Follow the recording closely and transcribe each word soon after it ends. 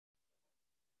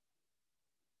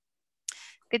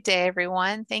Good day,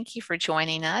 everyone. Thank you for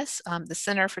joining us. The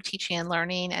Center for Teaching and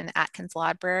Learning and Atkins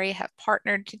Library have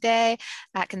partnered today.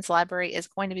 Atkins Library is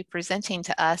going to be presenting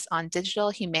to us on digital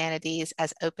humanities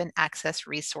as open access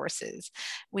resources.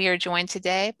 We are joined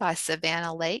today by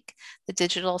Savannah Lake, the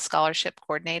Digital Scholarship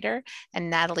Coordinator, and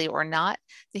Natalie Ornat,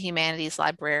 the Humanities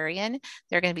Librarian.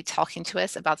 They're going to be talking to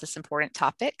us about this important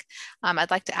topic. I'd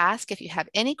like to ask if you have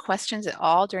any questions at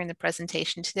all during the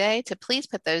presentation today to please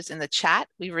put those in the chat.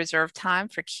 We reserve time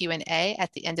for Q&A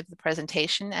at the end of the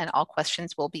presentation, and all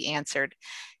questions will be answered.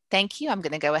 Thank you. I'm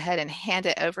going to go ahead and hand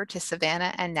it over to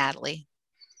Savannah and Natalie.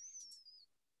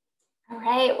 All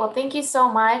right, well, thank you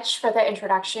so much for the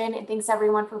introduction, and thanks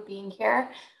everyone for being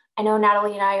here. I know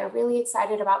Natalie and I are really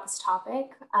excited about this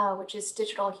topic, which is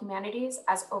digital humanities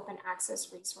as open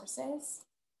access resources.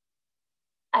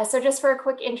 So just for a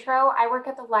quick intro, I work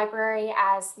at the library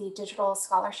as the Digital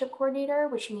Scholarship Coordinator,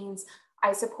 which means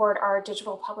I support our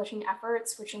digital publishing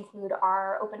efforts, which include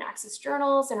our open access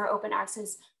journals and our open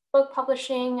access book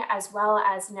publishing, as well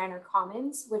as Niner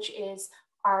Commons, which is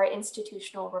our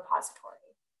institutional repository.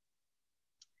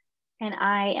 And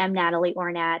I am Natalie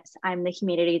Ornat. I'm the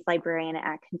Humanities Librarian at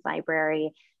Atkins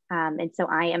Library. And so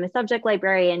I am a subject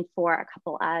librarian for a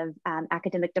couple of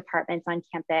academic departments on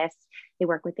campus. They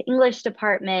work with the English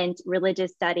department,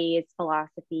 religious studies,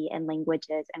 philosophy, and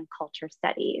languages and culture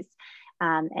studies.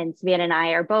 And Savannah and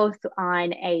I are both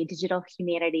on a digital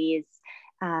humanities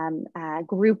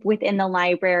group within the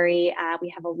library. We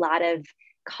have a lot of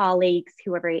colleagues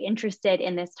who are very interested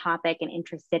in this topic and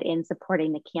interested in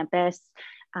supporting the campus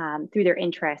through their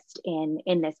interest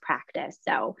in this practice.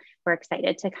 So we're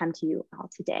excited to come to you all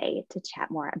today to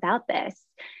chat more about this.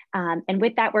 And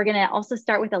with that, we're gonna also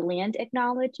start with a land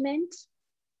acknowledgement,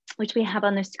 which we have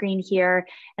on the screen here.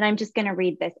 And I'm just gonna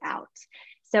read this out.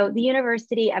 So the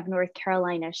University of North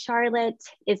Carolina, Charlotte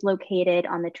is located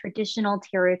on the traditional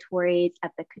territories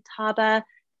of the Catawba,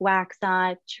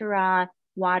 Waxhaw, Chura,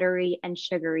 Watery, and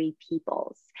Sugary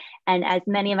peoples. And as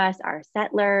many of us are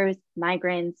settlers,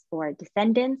 migrants, or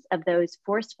descendants of those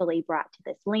forcefully brought to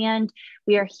this land,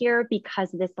 we are here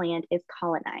because this land is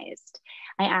colonized.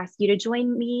 I ask you to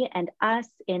join me and us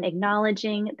in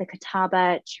acknowledging the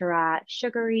Catawba, Chura,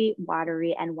 Sugary,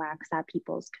 Watery, and Waxhaw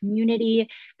peoples community,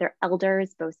 their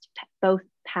elders, both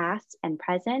past and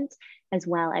present, as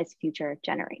well as future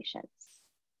generations.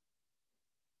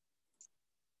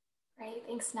 Great,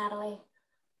 thanks, Natalie.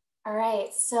 All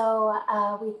right, so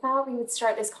we thought we would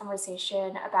start this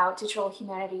conversation about digital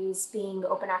humanities being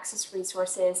open access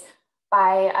resources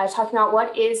by talking about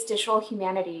what is digital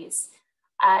humanities.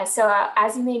 So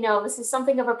as you may know, this is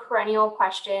something of a perennial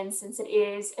question since it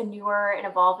is a newer and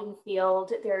evolving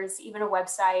field. There's even a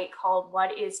website called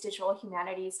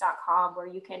whatisdigitalhumanities.com where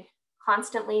you can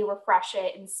constantly refresh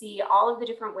it and see all of the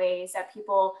different ways that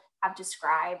people have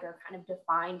described or kind of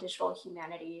defined digital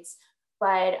humanities.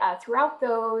 But throughout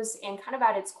those and kind of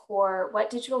at its core,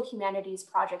 what digital humanities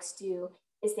projects do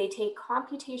is they take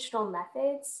computational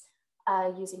methods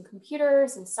using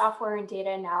computers and software and data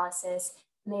analysis,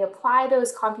 and they apply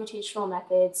those computational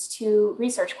methods to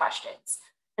research questions.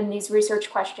 And these research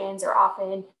questions are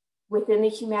often within the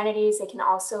humanities. They can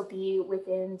also be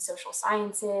within social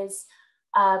sciences.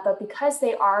 But because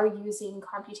they are using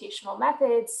computational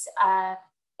methods,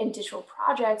 in digital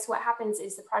projects, what happens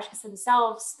is the projects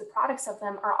themselves, the products of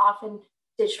them are often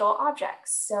digital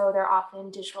objects. So they're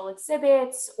often digital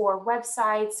exhibits or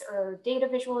websites or data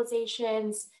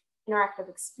visualizations, interactive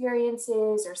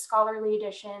experiences or scholarly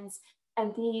editions.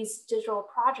 And these digital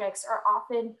projects are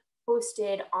often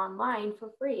hosted online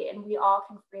for free and we all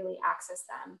can freely access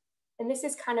them. And this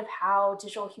is kind of how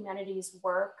digital humanities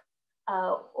work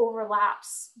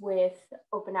overlaps with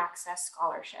open access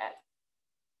scholarship.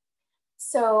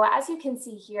 So as you can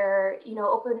see here,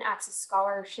 open access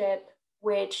scholarship,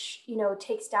 which,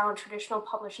 takes down traditional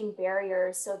publishing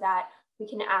barriers so that we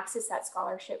can access that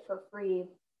scholarship for free.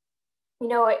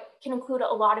 It can include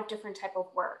a lot of different type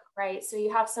of work, right? So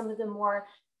you have some of the more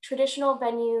traditional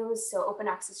venues, so open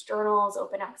access journals,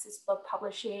 open access book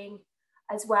publishing,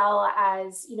 as well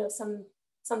as,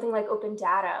 something like open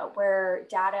data, where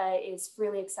data is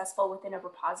freely accessible within a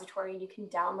repository. You can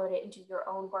download it and do your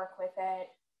own work with it.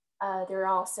 There are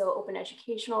also open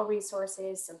educational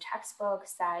resources, some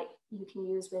textbooks that you can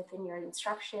use within your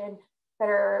instruction that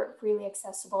are freely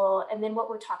accessible. And then what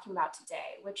we're talking about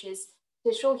today, which is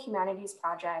digital humanities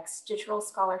projects, digital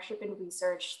scholarship and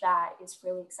research that is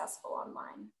freely accessible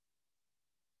online.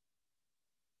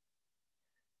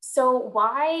 So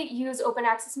why use open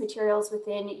access materials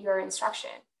within your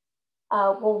instruction?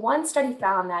 Well, one study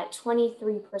found that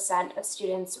 23% of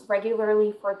students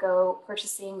regularly forego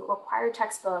purchasing required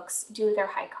textbooks due to their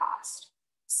high cost.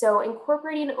 So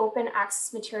incorporating open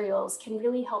access materials can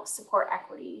really help support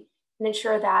equity and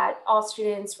ensure that all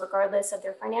students, regardless of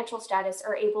their financial status,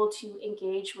 are able to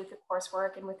engage with the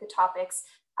coursework and with the topics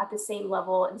at the same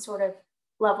level and sort of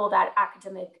level that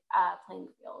academic playing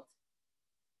field.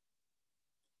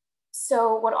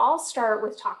 So what I'll start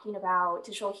with talking about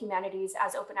digital humanities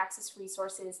as open access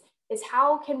resources is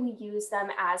how can we use them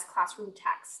as classroom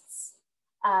texts?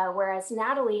 Whereas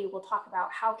Natalie will talk about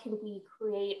how can we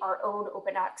create our own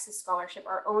open access scholarship,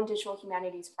 our own digital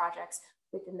humanities projects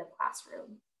within the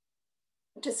classroom.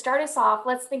 To start us off,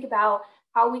 let's think about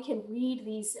how we can read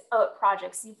these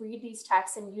projects, read these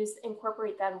texts and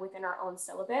incorporate them within our own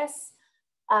syllabus.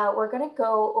 We're going to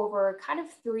go over kind of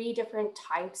 3 different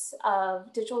types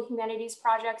of digital humanities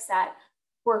projects that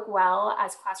work well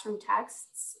as classroom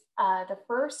texts. The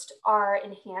first are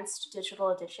enhanced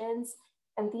digital editions,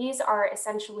 and these are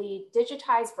essentially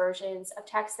digitized versions of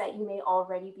texts that you may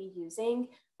already be using,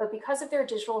 but because of their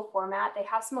digital format, they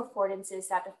have some affordances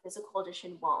that the physical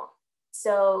edition won't.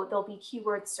 So they'll be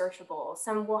keyword searchable.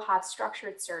 Some will have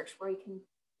structured search where you can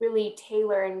really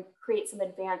tailor and create some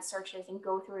advanced searches and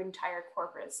go through entire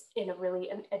corpus in a really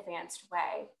advanced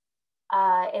way.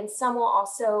 And some will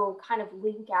also kind of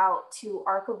link out to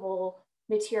archival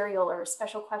material or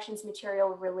special collections material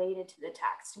related to the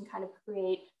text and kind of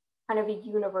create kind of a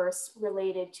universe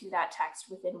related to that text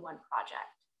within one project.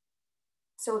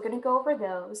 So we're going to go over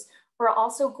those. We're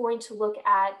also going to look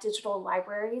at digital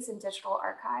libraries and digital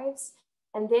archives.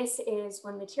 And this is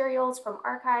when materials from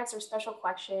archives or special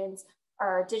collections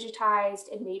are digitized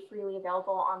and made freely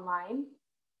available online.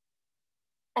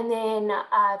 And then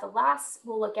the last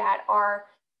we'll look at are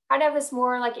kind of this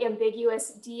more like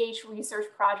ambiguous DH research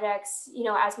projects. You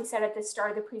know, as we said at the start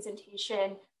of the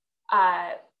presentation,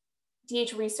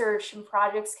 DH research and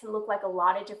projects can look like a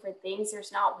lot of different things.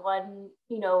 There's not one,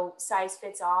 you know, size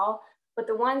fits all, but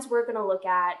the ones we're going to look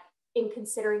at in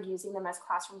considering using them as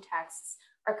classroom texts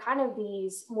are kind of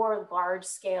these more large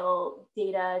scale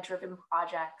data driven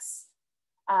projects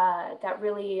that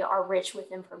really are rich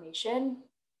with information.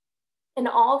 And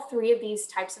all 3 of these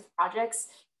types of projects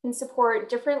can support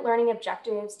different learning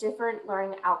objectives, different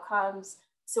learning outcomes.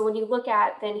 So when you look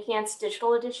at the enhanced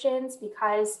digital editions,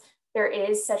 because there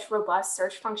is such robust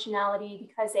search functionality,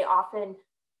 because they often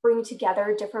bring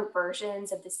together different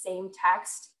versions of the same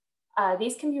text,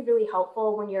 these can be really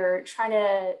helpful when you're trying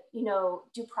to, you know,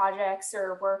 do projects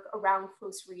or work around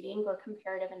close reading or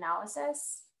comparative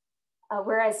analysis.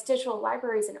 Whereas digital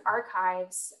libraries and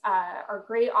archives are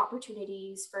great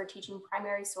opportunities for teaching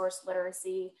primary source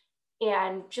literacy.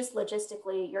 And just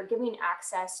logistically, you're giving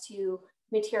access to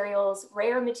materials,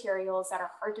 rare materials that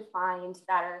are hard to find,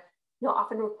 that are, you know,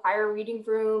 often require reading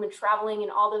room and traveling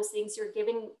and all those things. You're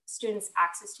giving students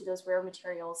access to those rare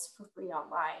materials for free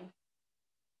online.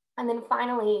 And then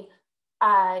finally,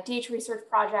 DH research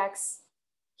projects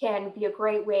can be a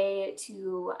great way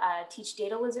to teach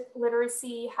data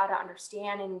literacy, how to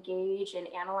understand, engage, and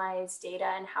analyze data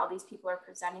and how these people are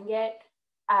presenting it,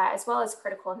 as well as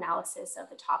critical analysis of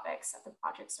the topics that the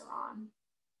projects are on.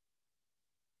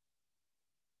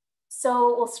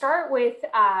 So we'll start with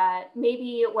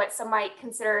maybe what some might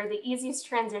consider the easiest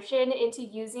transition into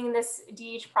using this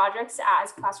DH projects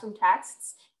as classroom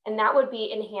texts, and that would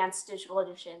be enhanced digital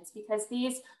editions, because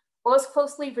these most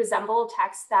closely resemble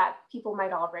texts that people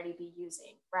might already be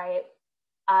using, right?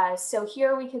 So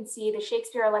here we can see the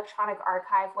Shakespeare Electronic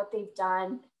Archive. What they've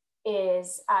done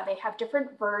is they have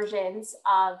different versions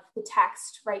of the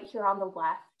text right here on the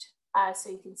left. So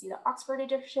you can see the Oxford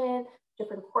edition,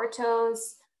 different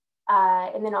quartos,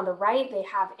 and then on the right, they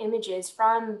have images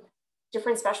from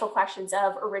different special collections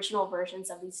of original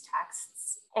versions of these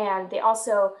texts. And they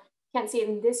also, can't see it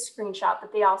in this screenshot,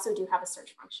 but they also do have a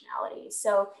search functionality.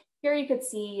 So here you could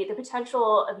see the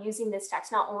potential of using this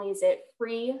text. Not only is it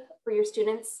free for your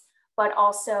students, but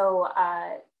also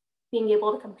being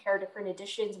able to compare different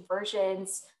editions and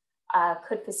versions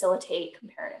could facilitate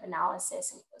comparative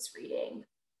analysis and close reading.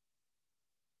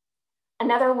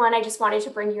 Another one I just wanted to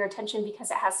bring your attention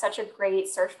because it has such a great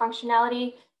search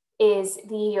functionality is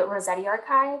the Rossetti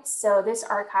archive. So this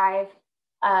archive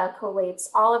collates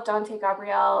all of Dante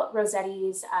Gabriel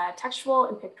Rossetti's textual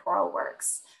and pictorial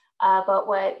works. But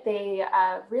what they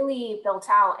really built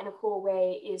out in a cool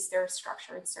way is their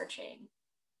structured searching.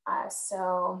 So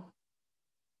I'll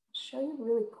show you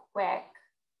really quick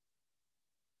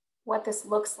what this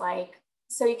looks like.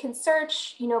 So you can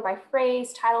search, you know, by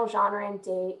phrase, title, genre, and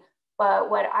date.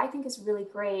 But what I think is really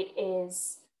great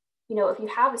is, you know, if you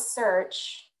have a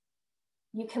search,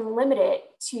 you can limit it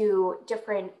to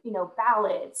different, you know,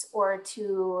 ballads or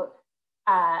to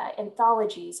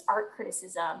anthologies, art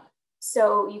criticism.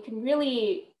 So you can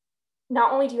really,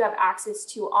 not only do you have access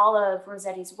to all of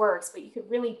Rossetti's works, but you could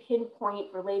really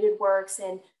pinpoint related works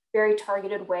in a very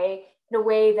targeted way, in a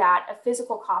way that a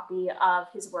physical copy of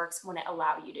his works wouldn't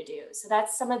allow you to do. So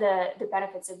that's some of the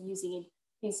benefits of using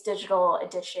these digital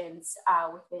editions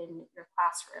within your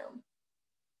classroom.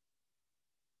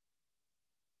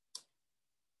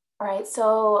 All right,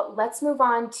 so let's move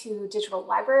on to digital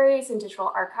libraries and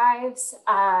digital archives.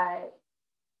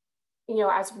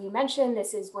 As we mentioned,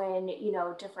 this is when,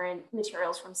 different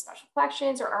materials from special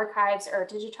collections or archives are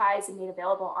digitized and made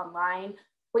available online.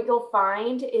 What you'll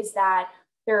find is that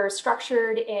they're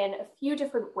structured in a few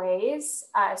different ways.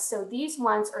 So these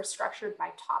ones are structured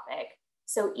by topic.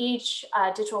 So each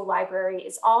digital library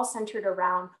is all centered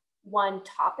around one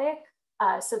topic.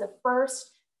 So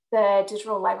the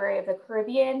Digital Library of the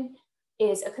Caribbean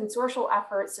is a consortial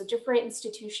effort. So different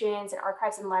institutions and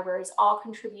archives and libraries all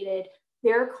contributed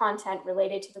their content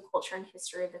related to the culture and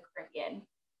history of the Caribbean.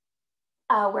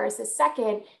 Whereas the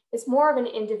second is more of an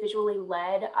individually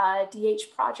led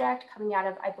DH project coming out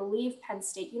of, I believe, Penn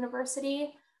State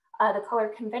University, the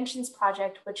Colored Conventions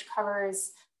Project, which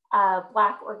covers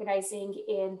Black organizing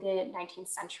in the 19th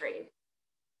century.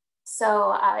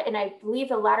 So, and I believe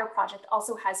the latter project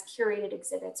also has curated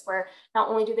exhibits where not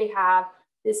only do they have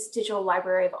this digital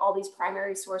library of all these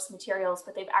primary source materials,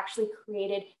 but they've actually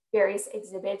created various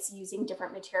exhibits using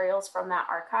different materials from that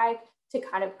archive to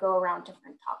kind of go around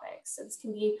different topics. So this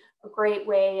can be a great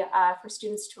way for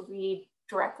students to read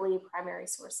directly primary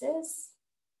sources,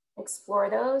 explore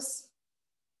those.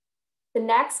 The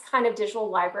next kind of digital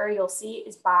library you'll see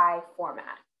is by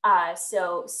format.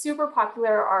 So super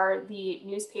popular are the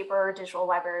newspaper digital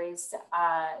libraries.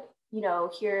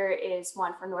 Here is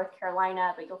one for North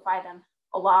Carolina, but you'll find them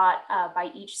a lot by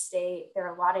each state. There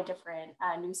are a lot of different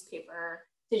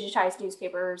digitized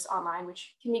newspapers online,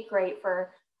 which can be great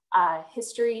for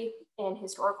history and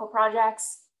historical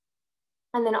projects.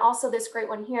 And then also this great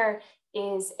one here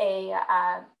is a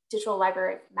digital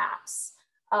library of maps,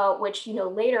 which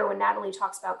later when Natalie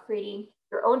talks about creating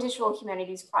your own digital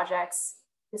humanities projects,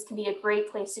 this can be a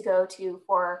great place to go to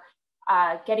for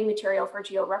getting material for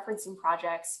georeferencing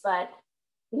projects. But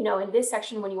in this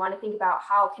section, when you want to think about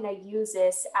how can I use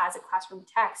this as a classroom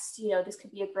text, this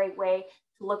could be a great way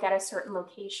to look at a certain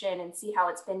location and see how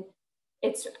it's been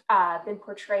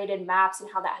portrayed in maps and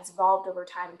how that has evolved over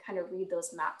time, and kind of read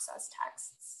those maps as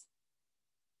texts.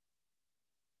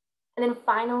 And then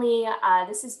finally,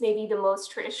 this is maybe the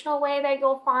most traditional way that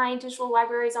you'll find digital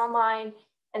libraries online,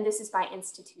 and this is by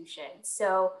institution.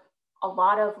 So a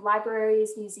lot of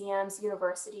libraries, museums,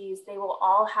 universities, they will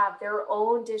all have their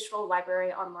own digital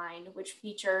library online, which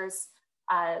features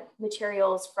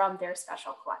materials from their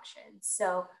special collections.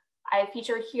 So I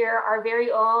featured here our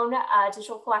very own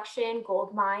digital collection,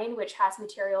 Goldmine, which has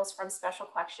materials from special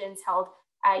collections held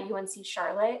at UNC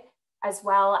Charlotte, as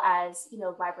well as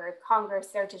Library of Congress.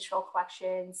 Their digital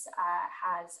collections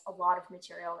has a lot of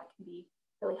material that can be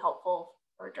really helpful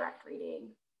for direct reading.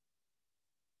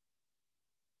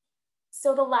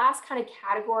 So the last kind of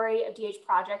category of DH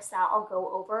projects that I'll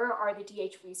go over are the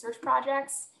DH research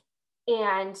projects.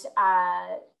 And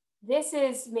this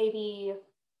is maybe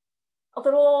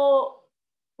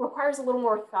requires a little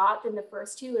more thought than the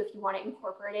first two if you want to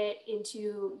incorporate it into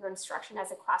your instruction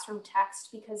as a classroom text,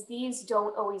 because these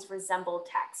don't always resemble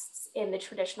texts in the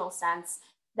traditional sense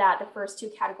that the first two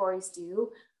categories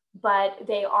do, but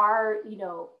they are,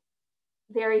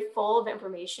 very full of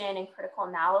information and critical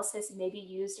analysis, and may be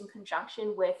used in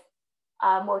conjunction with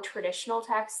more traditional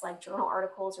texts like journal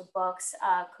articles or books,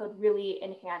 could really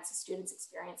enhance a student's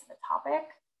experience of the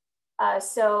topic.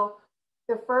 So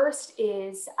the first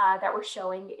is that we're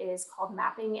showing is called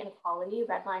Mapping Inequality,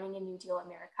 Redlining in New Deal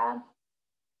America.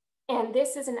 And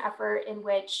this is an effort in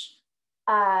which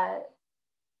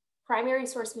primary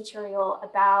source material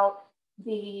about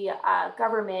the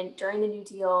government during the New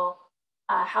Deal,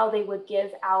 how they would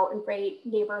give out and rate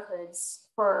neighborhoods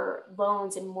for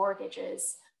loans and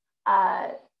mortgages.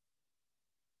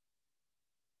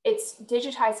 It's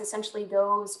digitized essentially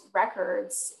those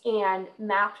records and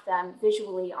mapped them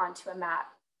visually onto a map.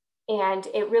 And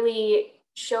it really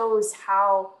shows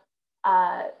how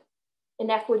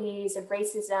inequities and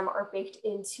racism are baked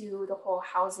into the whole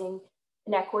housing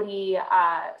inequity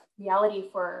reality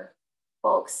for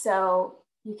folks. So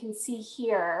you can see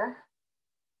here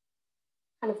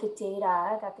kind of the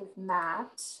data that they've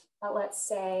mapped. But let's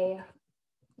say,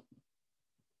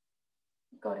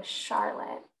 go to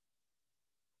Charlotte.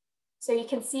 So you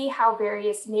can see how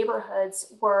various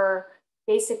neighborhoods were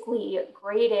basically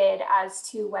graded as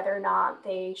to whether or not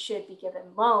they should be given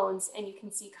loans. And you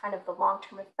can see kind of the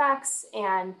long-term effects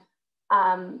and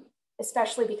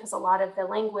especially because a lot of the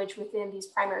language within these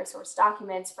primary source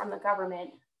documents from the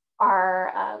government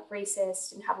are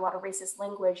racist and have a lot of racist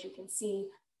language. You can see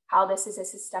how this is a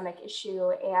systemic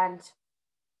issue. And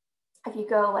if you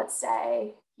go, let's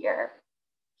say here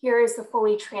is the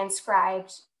fully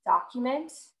transcribed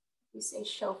document. You say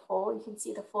show full, you can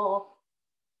see the full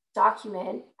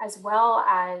document as well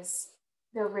as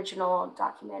the original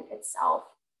document itself,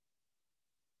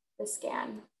 the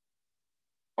scan.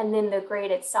 And then the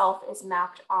grade itself is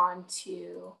mapped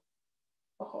onto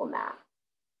the whole map.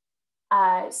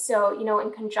 So, you know,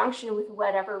 in conjunction with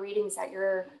whatever readings that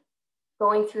you're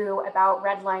going through about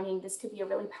redlining, this could be a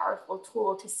really powerful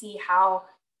tool to see how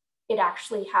it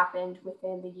actually happened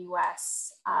within the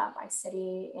US by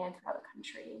city and throughout the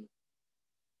country.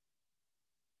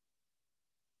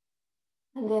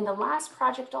 And then the last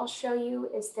project I'll show you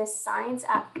is this Science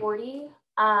at 40.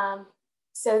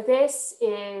 So this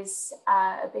is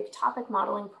a big topic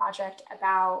modeling project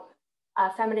about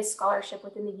feminist scholarship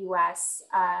within the US.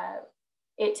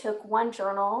 It took one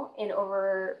journal in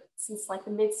since like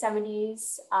the mid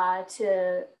 70s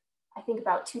to I think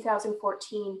about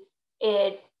 2014.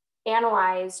 It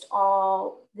analyzed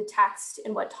all the text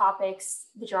and what topics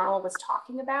the journal was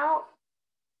talking about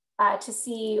to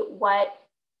see what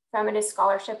feminist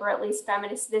scholarship, or at least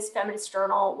this feminist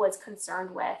journal was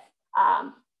concerned with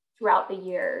throughout the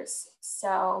years.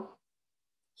 So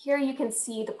here you can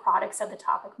see the products of the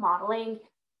topic modeling.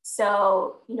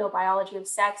 So, you know, biology of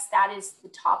sex, that is the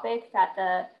topic that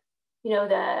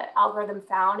the algorithm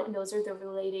found, and those are the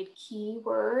related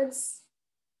keywords.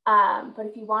 But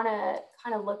if you want to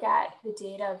kind of look at the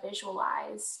data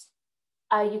visualized,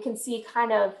 you can see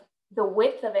kind of the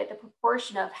width of it, the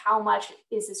proportion of how much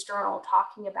is this journal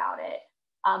talking about it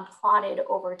plotted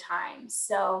over time.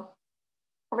 So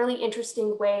a really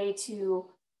interesting way to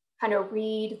kind of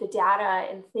read the data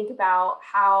and think about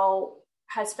how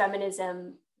has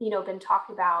feminism, you know, been talked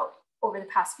about over the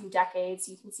past few decades.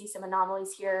 You can see some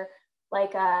anomalies here,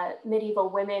 like medieval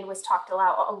women was talked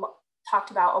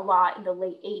about a lot in the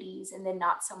late 80s and then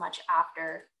not so much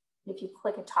after. And if you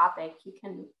click a topic, you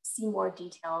can see more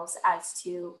details as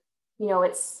to, you know,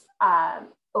 its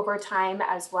over time,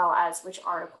 as well as which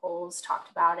articles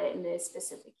talked about it and the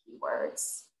specific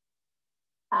keywords.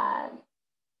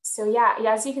 So yeah,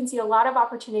 as you can see, a lot of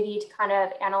opportunity to kind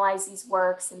of analyze these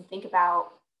works and think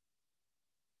about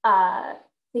the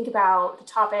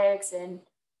topics and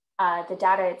the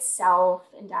data itself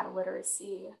and data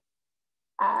literacy.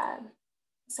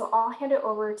 So I'll hand it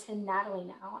over to Natalie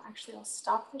now. Actually, I'll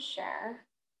stop the share.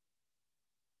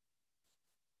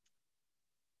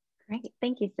 Great,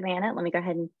 thank you, Savannah. Let me go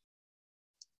ahead and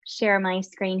share my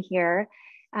screen here.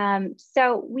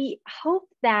 So we hope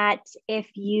that if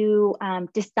you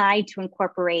decide to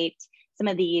incorporate some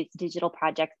of these digital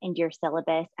projects into your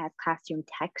syllabus as classroom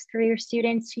text for your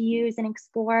students to use and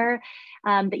explore,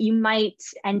 that you might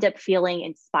end up feeling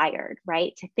inspired,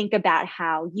 right? To think about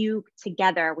how you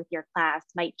together with your class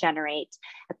might generate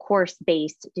a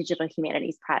course-based digital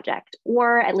humanities project,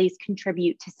 or at least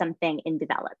contribute to something in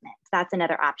development. That's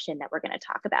another option that we're going to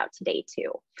talk about today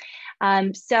too.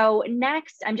 So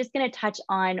next, I'm just going to touch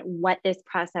on what this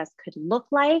process could look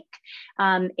like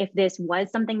if this was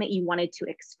something that you wanted to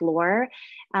explore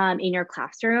in your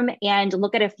classroom, and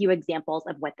look at a few examples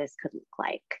of what this could look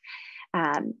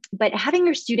like. But having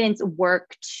your students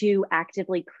work to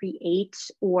actively create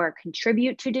or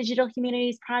contribute to digital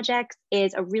humanities projects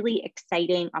is a really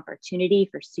exciting opportunity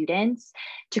for students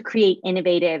to create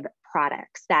innovative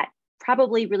products that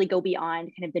probably really go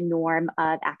beyond kind of the norm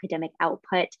of academic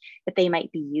output that they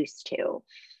might be used to.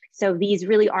 So these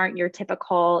really aren't your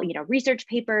typical, you know, research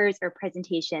papers or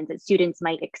presentations that students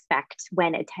might expect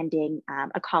when attending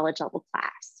a college level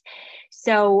class.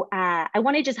 So I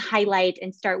want to just highlight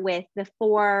and start with the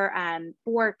four kind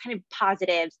of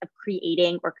positives of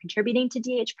creating or contributing to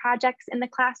DH projects in the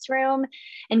classroom,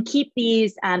 and keep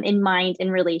these in mind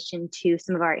in relation to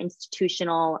some of our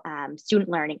institutional student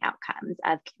learning outcomes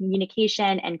of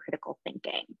communication and critical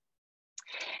thinking.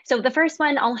 So the first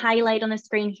one I'll highlight on the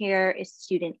screen here is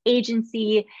student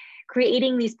agency.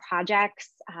 Creating these projects,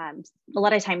 a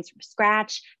lot of times from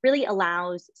scratch, really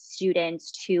allows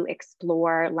students to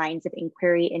explore lines of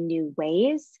inquiry in new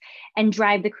ways and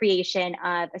drive the creation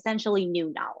of essentially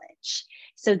new knowledge.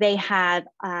 So they have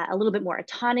a little bit more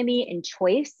autonomy and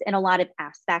choice in a lot of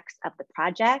aspects of the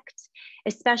project,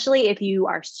 especially if you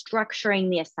are structuring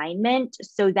the assignment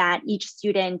so that each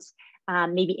student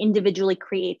maybe individually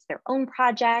creates their own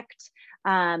project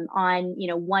on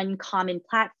one common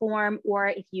platform, or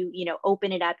if you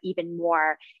open it up even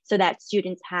more so that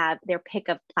students have their pick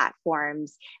of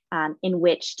platforms in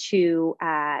which to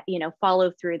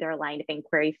follow through their line of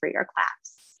inquiry for your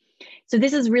class. So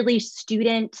this is really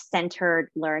student-centered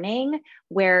learning,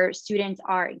 where students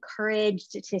are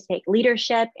encouraged to take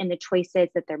leadership in the choices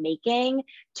that they're making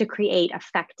to create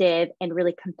effective and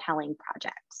really compelling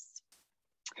projects.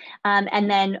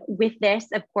 And then with this,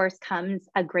 of course, comes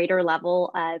a greater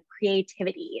level of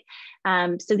creativity.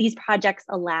 So these projects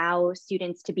allow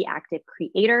students to be active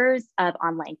creators of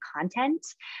online content.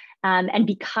 And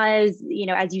because,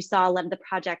 as you saw, a lot of the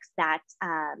projects that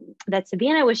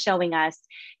Savannah was showing us,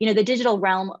 the digital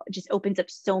realm just opens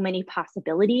up so many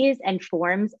possibilities and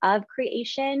forms of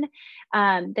creation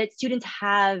that students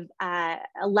have a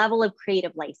level of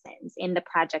creative license in the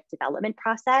project development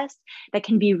process that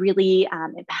can be really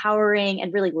empowering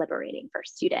and really liberating for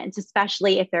students,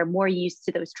 especially if they're more used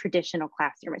to those traditional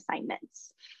classroom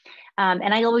assignments.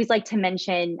 And I always like to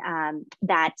mention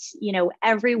that,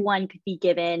 everyone could be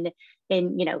given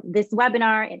in, this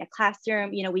webinar in a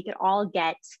classroom, we could all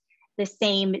get the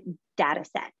same data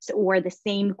set or the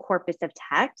same corpus of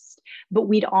text, but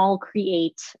we'd all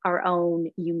create our own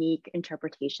unique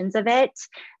interpretations of it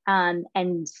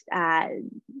and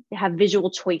have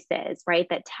visual choices, right,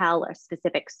 that tell a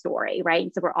specific story, right?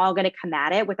 And so we're all going to come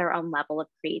at it with our own level of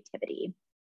creativity.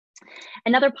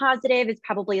 Another positive is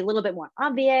probably a little bit more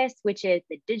obvious, which is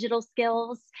the digital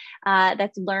skills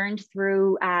that's learned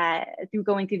through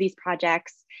going through these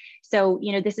projects. So,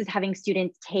 this is having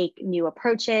students take new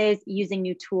approaches, using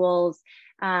new tools,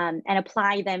 and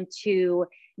apply them to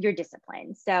your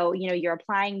discipline. So, you're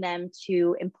applying them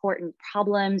to important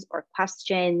problems or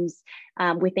questions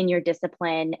within your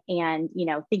discipline and,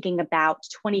 thinking about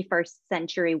 21st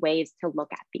century ways to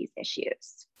look at these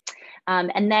issues.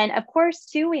 And then, of course,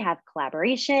 too, we have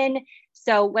collaboration.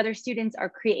 So whether students are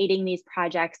creating these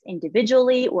projects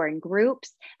individually or in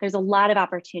groups, there's a lot of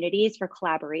opportunities for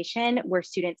collaboration where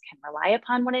students can rely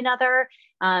upon one another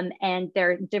and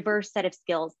their diverse set of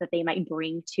skills that they might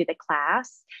bring to the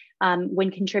class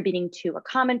when contributing to a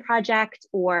common project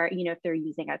or, if they're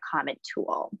using a common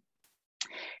tool.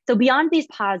 So beyond these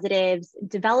positives,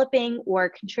 developing or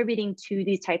contributing to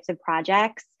these types of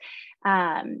projects,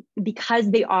 because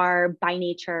they are by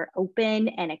nature open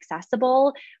and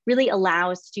accessible, really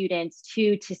allows students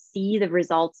to see the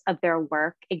results of their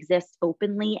work exist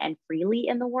openly and freely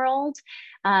in the world.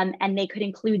 And they could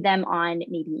include them on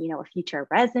maybe, a future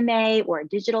resume or a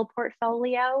digital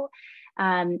portfolio.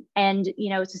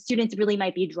 So students really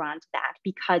might be drawn to that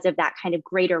because of that kind of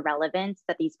greater relevance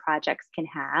that these projects can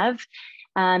have.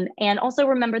 And also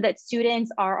remember that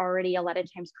students are already a lot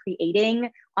of times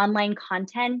creating online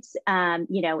content,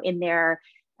 in their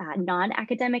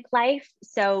non-academic life.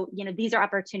 So, these are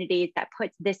opportunities that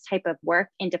puts this type of work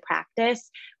into practice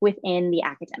within the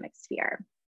academic sphere.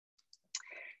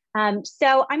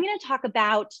 So I'm going to talk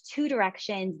about two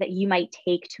directions that you might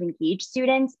take to engage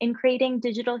students in creating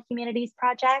digital humanities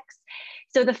projects.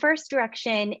 So the first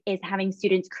direction is having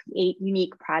students create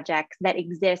unique projects that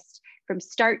exist from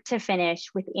start to finish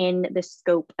within the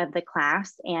scope of the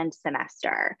class and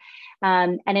semester.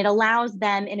 And it allows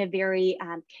them in a very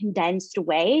condensed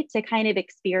way to kind of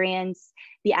experience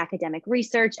the academic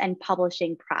research and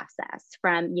publishing process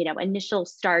from, initial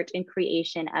start and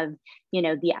creation of,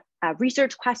 the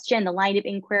research question, the line of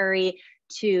inquiry,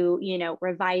 to,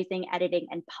 revising, editing,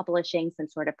 and publishing some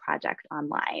sort of project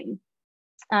online.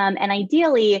 And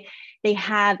ideally, they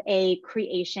have a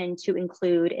creation to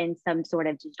include in some sort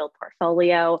of digital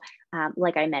portfolio,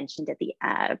 like I mentioned at the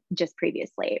just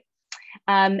previously.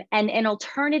 And an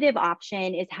alternative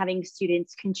option is having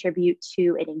students contribute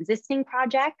to an existing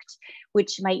project,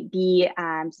 which might be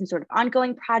some sort of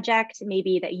ongoing project,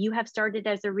 maybe that you have started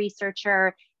as a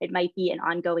researcher. It might be an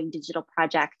ongoing digital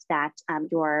project that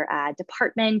your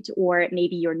department or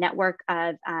maybe your network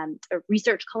of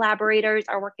research collaborators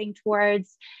are working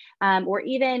towards, or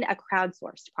even a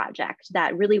crowdsourced project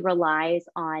that really relies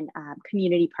on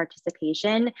community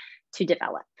participation to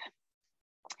develop.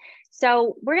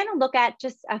 So we're going to look at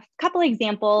just a couple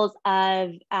examples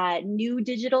of new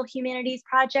digital humanities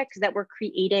projects that were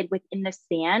created within the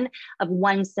span of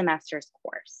one semester's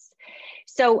course.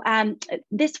 So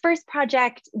this first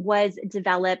project was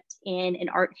developed in an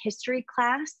art history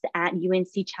class at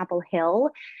UNC Chapel Hill,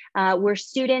 where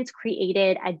students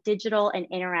created a digital and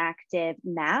interactive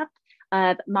map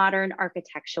of modern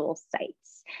architectural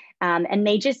sites. And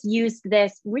they just used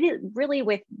this really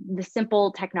with the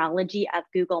simple technology of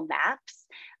Google Maps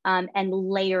and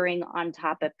layering on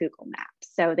top of Google Maps.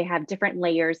 So they have different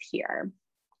layers here.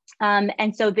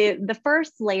 And so the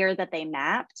first layer that they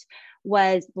mapped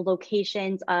was the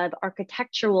locations of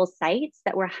architectural sites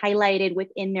that were highlighted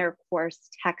within their course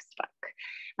textbook.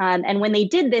 And when they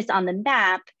did this on the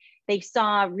map, they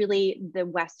saw really the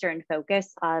Western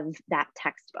focus of that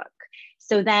textbook.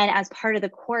 So then as part of the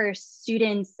course,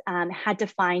 students had to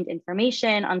find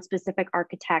information on specific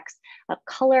architects of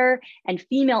color and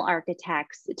female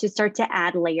architects to start to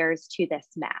add layers to this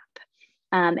map.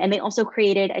 And they also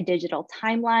created a digital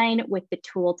timeline with the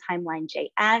tool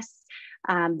Timeline.js,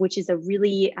 which is a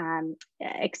really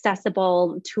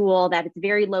accessible tool that is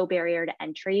very low barrier to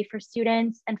entry for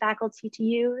students and faculty to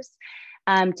use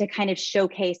to kind of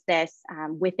showcase this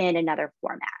within another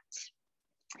format.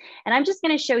 And I'm just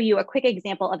going to show you a quick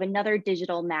example of another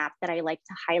digital map that I like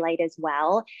to highlight as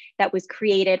well, that was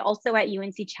created also at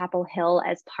UNC Chapel Hill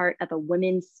as part of a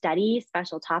women's study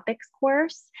special topics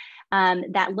course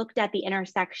that looked at the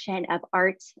intersection of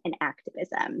art and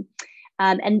activism.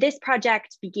 And this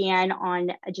project began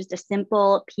on just a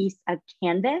simple piece of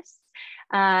canvas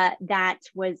that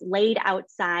was laid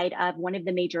outside of one of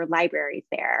the major libraries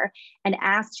there and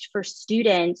asked for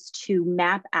students to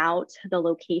map out the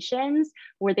locations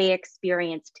where they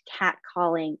experienced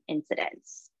catcalling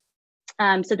incidents.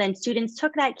 So then students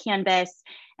took that canvas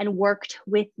and worked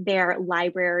with their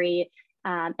library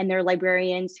and their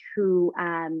librarians who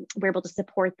were able to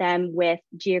support them with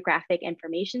geographic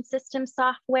information system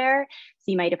software.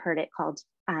 So you might have heard it called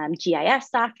GIS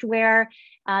software,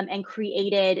 and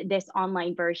created this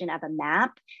online version of a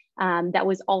map that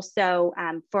was also,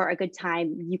 for a good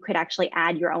time, you could actually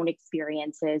add your own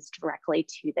experiences directly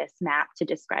to this map to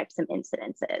describe some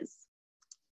incidences.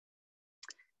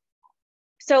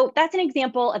 So that's an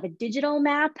example of a digital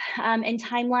map and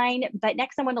timeline, but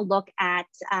next I want to look at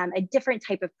a different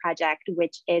type of project,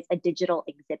 which is a digital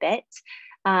exhibit.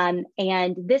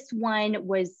 And this one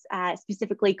was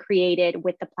specifically created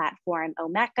with the platform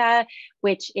Omeka,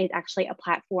 which is actually a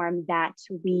platform that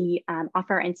we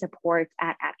offer and support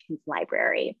at Atkins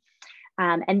Library.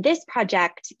 And this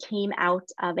project came out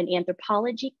of an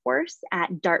anthropology course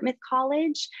at Dartmouth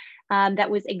College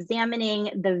that was examining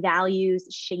the values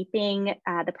shaping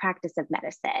the practice of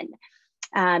medicine.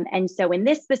 And so in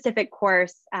this specific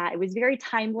course, it was very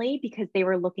timely because they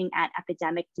were looking at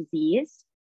epidemic disease.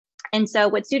 And so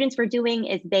what students were doing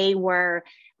is they were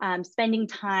spending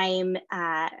time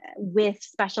with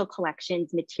special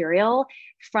collections material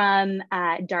from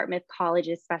Dartmouth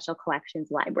College's Special Collections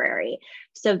Library.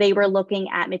 So they were looking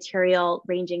at material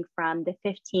ranging from the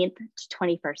 15th to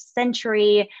 21st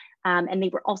century, and they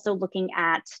were also looking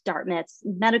at Dartmouth's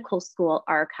medical school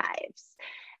archives.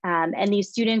 And these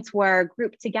students were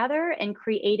grouped together and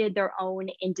created their own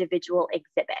individual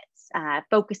exhibits,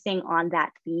 focusing on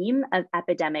that theme of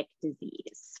epidemic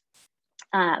disease.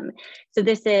 So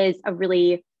this is a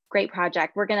really great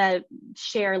project. We're gonna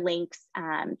share links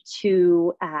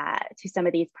to some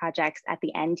of these projects at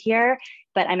the end here,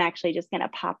 but I'm actually just gonna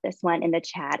pop this one in the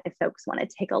chat if folks wanna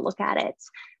take a look at it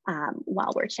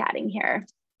while we're chatting here.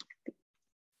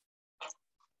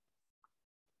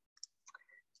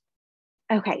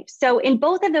 Okay, so in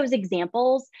both of those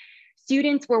examples,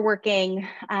 students were working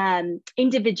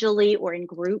individually or in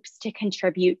groups to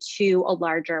contribute to a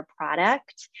larger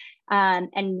product.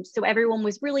 And so everyone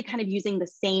was really kind of using the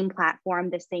same platform,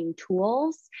 the same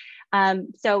tools.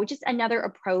 So just another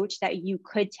approach that you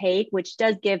could take, which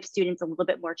does give students a little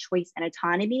bit more choice and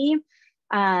autonomy,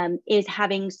 is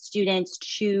having students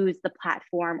choose the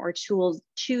platform or choose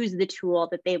the tool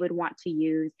that they would want to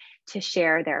use to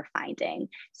share their finding.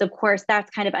 So of course,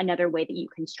 that's kind of another way that you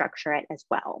can structure it as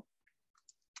well.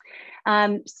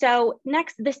 So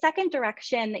next, the second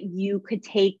direction that you could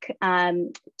take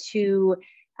to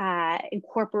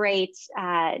incorporate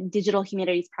digital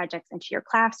humanities projects into your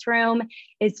classroom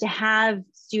is to have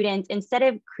students, instead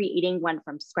of creating one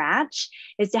from scratch,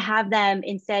 is to have them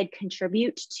instead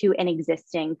contribute to an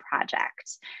existing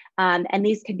project. And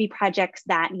these could be projects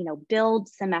that, you know, build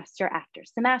semester after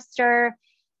semester,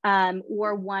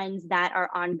 or ones that are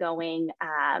ongoing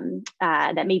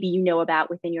that maybe you know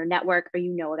about within your network or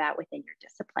you know about within your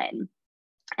discipline.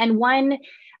 And one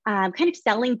kind of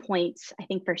selling point, I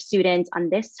think, for students on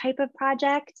this type of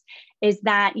project is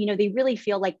that, you know, they really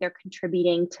feel like they're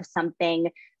contributing to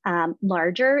something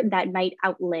larger that might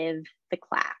outlive the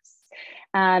class.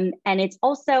 And it's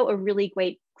also a really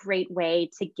great way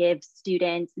to give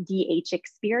students DH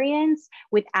experience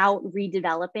without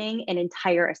redeveloping an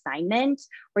entire assignment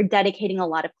or dedicating a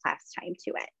lot of class time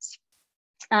to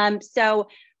it. So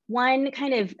one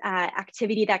kind of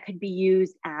activity that could be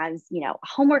used as, a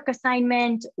homework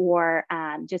assignment or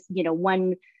just,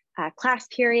 one class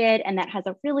period, and that has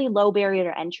a really low barrier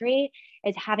to entry,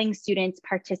 is having students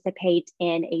participate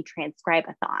in a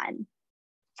transcribe-a-thon.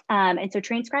 And so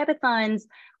transcribe-a-thons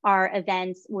are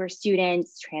events where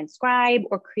students transcribe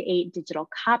or create digital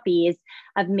copies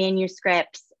of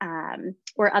manuscripts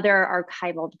or other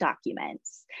archival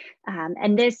documents.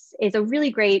 And this is a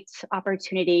really great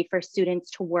opportunity for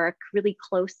students to work really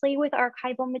closely with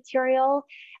archival material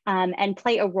and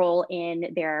play a role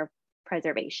in their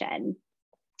preservation.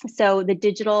 So the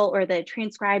digital or the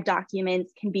transcribed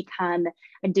documents can become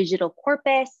a digital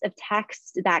corpus of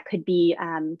text that could be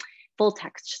full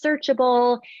text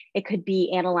searchable. It could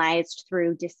be analyzed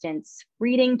through distance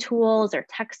reading tools or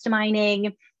text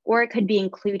mining, or it could be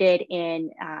included in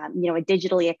a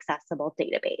digitally accessible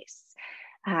database.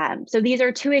 So these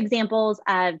are two examples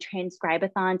of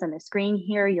transcribe-a-thons on the screen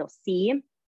here, you'll see.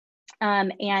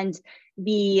 And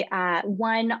the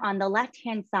one on the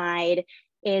left-hand side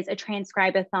is a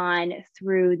transcribe-a-thon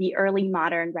through the Early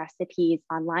Modern Recipes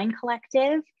Online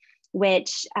Collective,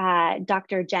 which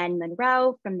Dr. Jen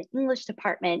Monroe from the English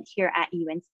department here at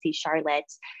UNC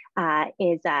Charlotte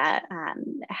has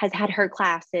had her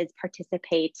classes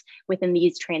participate within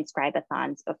these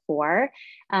transcribe-a-thons before.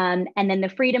 And then the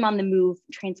Freedom on the Move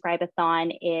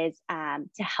transcribe-a-thon is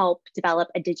to help develop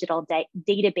a digital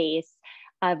database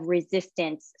of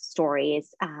resistance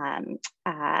stories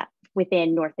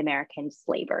within North American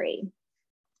slavery.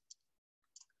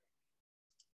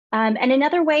 And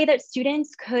another way that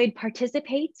students could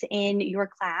participate in your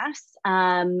class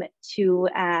and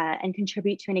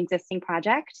contribute to an existing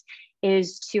project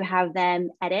is to have them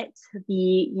edit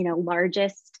the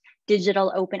largest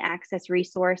digital open access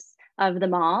resource of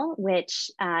them all,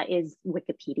 which is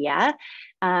Wikipedia,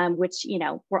 which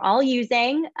we're all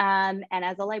using. And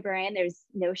as a librarian, there's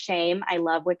no shame. I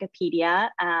love Wikipedia,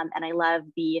 and I love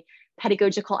the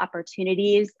pedagogical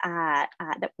opportunities that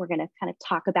we're going to kind of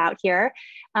talk about here.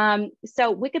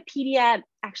 So Wikipedia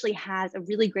actually has a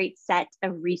really great set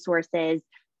of resources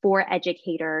for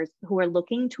educators who are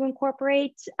looking to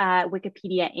incorporate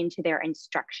Wikipedia into their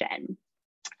instruction.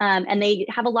 And they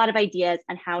have a lot of ideas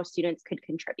on how students could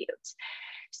contribute.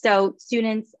 So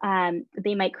students,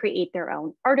 they might create their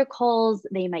own articles,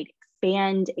 they might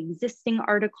expand existing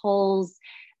articles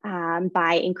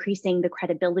by increasing the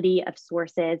credibility of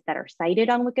sources that are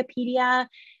cited on Wikipedia.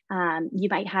 You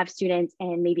might have students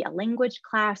in maybe a language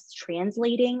class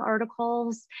translating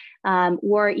articles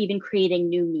or even creating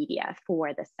new media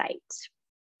for the site.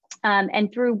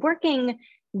 And through working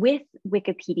with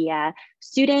Wikipedia,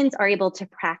 students are able to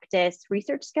practice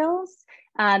research skills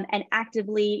and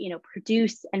actively,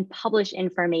 produce and publish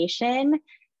information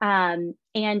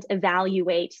and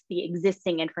evaluate the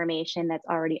existing information that's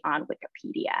already on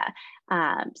Wikipedia.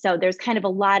 So there's kind of a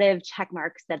lot of check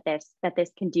marks that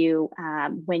this can do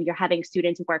when you're having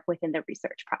students work within the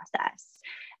research process.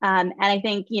 And I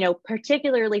think,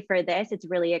 particularly for this, it's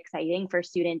really exciting for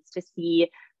students to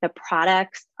see the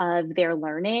products of their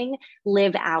learning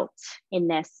live out in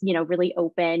this, really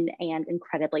open and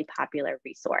incredibly popular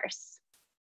resource.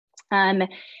 And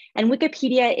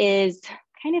Wikipedia is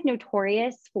kind of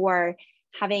notorious for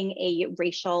having a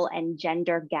racial and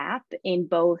gender gap in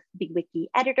both the wiki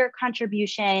editor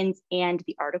contributions and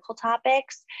the article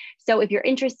topics. So if you're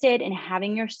interested in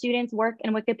having your students work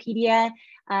in Wikipedia,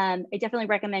 I definitely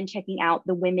recommend checking out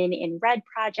the Women in Red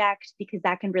project, because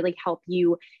that can really help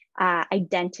you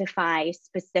identify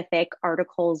specific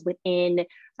articles within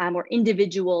or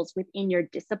individuals within your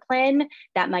discipline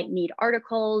that might need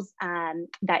articles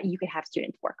that you could have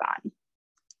students work on.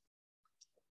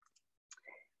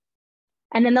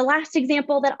 And then the last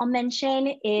example that I'll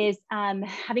mention is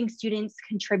having students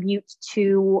contribute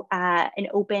to an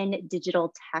open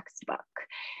digital textbook.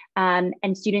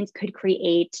 And students could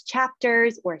create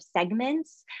chapters or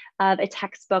segments of a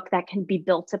textbook that can be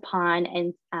built upon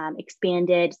and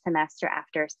expanded semester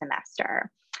after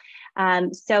semester.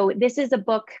 So this is a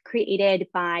book created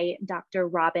by Dr.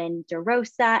 Robin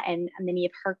DeRosa and many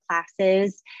of her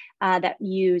classes that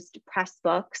used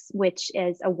Pressbooks, which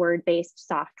is a word-based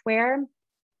software.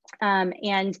 And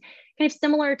kind of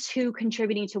similar to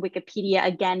contributing to Wikipedia,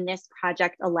 again, this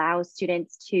project allows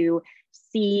students to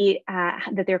see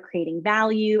that they're creating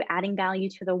value, adding value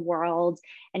to the world,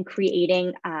 and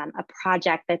creating a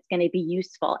project that's going to be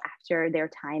useful after their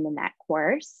time in that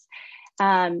course.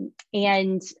 And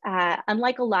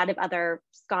unlike a lot of other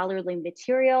scholarly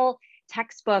material,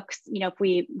 textbooks, if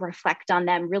we reflect on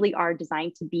them, really are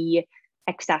designed to be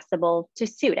accessible to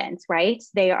students, right?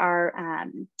 They are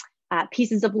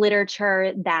pieces of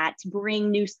literature that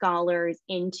bring new scholars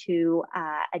into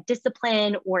a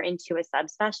discipline or into a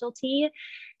subspecialty.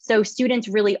 So students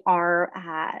really are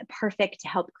perfect to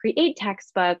help create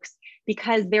textbooks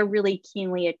because they're really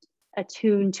keenly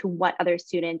attuned to what other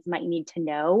students might need to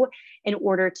know in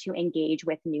order to engage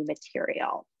with new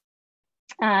material.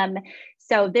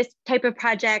 So this type of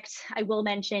project, I will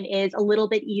mention, is a little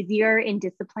bit easier in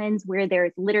disciplines where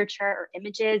there's literature or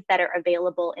images that are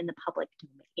available in the public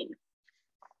domain.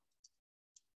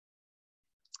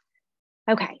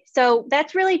 Okay, so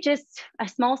that's really just a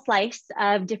small slice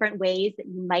of different ways that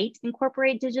you might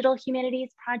incorporate digital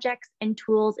humanities projects and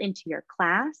tools into your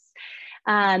class.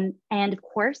 And of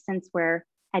course, since we're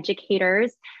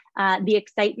educators, the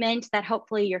excitement that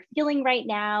hopefully you're feeling right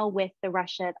now with the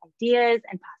rush of ideas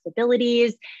and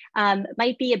possibilities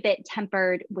might be a bit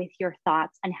tempered with your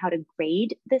thoughts on how to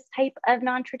grade this type of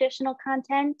non-traditional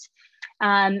content.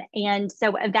 And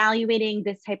so evaluating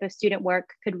this type of student work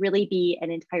could really be an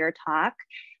entire talk.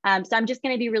 So I'm just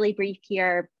going to be really brief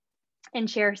here and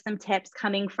share some tips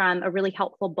coming from a really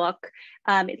helpful book.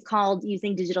 It's called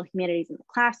Using Digital Humanities in the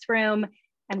Classroom.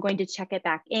 I'm going to check it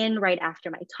back in right after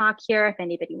my talk here if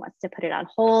anybody wants to put it on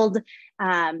hold.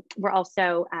 We're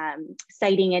also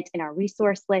citing it in our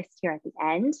resource list here at the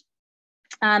end.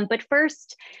 But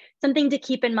first, something to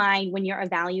keep in mind when you're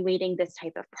evaluating this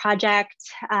type of project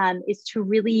is to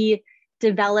really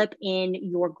develop in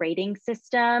your grading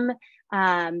system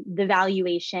the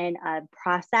valuation of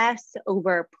process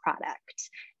over product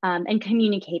and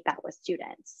communicate that with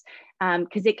students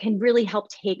because it can really help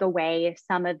take away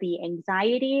some of the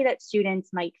anxiety that students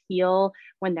might feel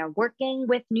when they're working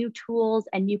with new tools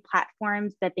and new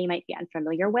platforms that they might be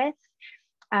unfamiliar with.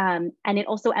 And it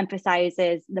also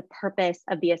emphasizes the purpose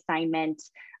of the assignment,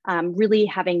 really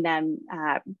having them,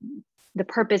 the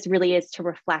purpose really is to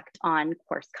reflect on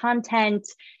course content,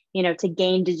 you know, to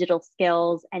gain digital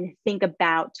skills and think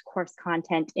about course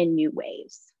content in new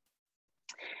ways.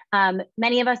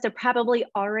 Many of us are probably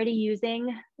already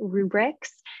using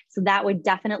rubrics, so that would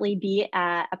definitely be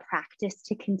a practice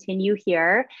to continue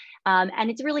here. And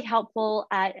it's really helpful,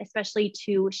 especially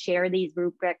to share these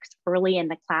rubrics early in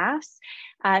the class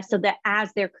so that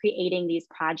as they're creating these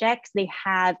projects, they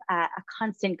have a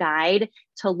constant guide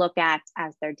to look at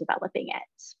as they're developing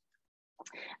it.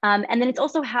 And then it's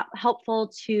also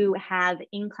helpful to have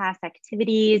in-class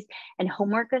activities and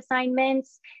homework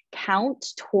assignments count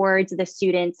towards the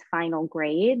students' final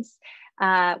grades,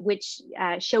 which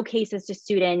showcases to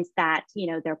students that, you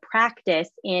know, their practice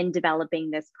in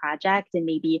developing this project and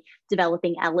maybe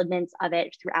developing elements of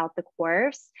it throughout the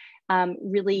course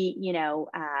really, you know,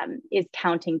 is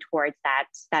counting towards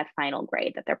that final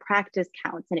grade, that their practice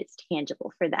counts and it's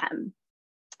tangible for them.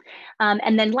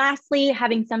 And then lastly,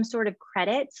 having some sort of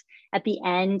credit at the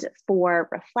end for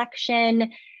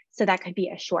reflection. So that could be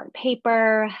a short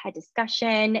paper, a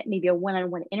discussion, maybe a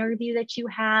one-on-one interview that you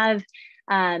have.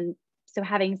 So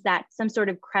having that some sort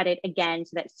of credit again,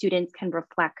 so that students can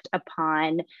reflect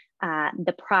upon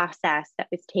the process that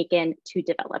was taken to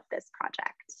develop this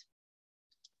project.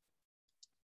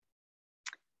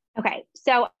 Okay,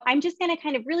 so I'm just going to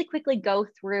kind of really quickly go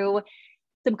through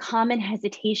some common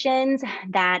hesitations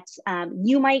that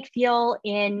you might feel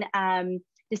in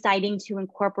deciding to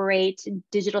incorporate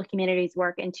digital humanities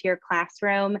work into your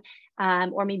classroom,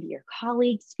 or maybe your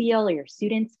colleagues feel or your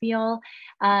students feel.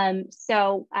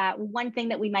 So one thing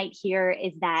that we might hear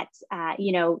is that,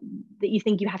 you know, that you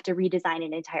think you have to redesign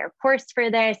an entire course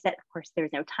for this, that of course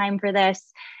there's no time for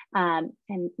this, and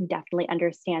we definitely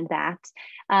understand that.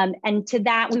 And to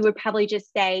that, we would probably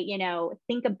just say, you know,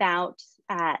 think about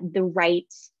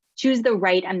choose the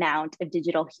right amount of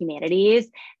digital humanities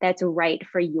that's right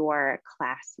for your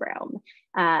classroom.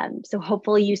 So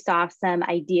hopefully you saw some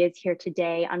ideas here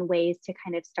today on ways to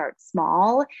kind of start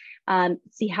small,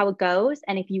 see how it goes.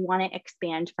 And if you want to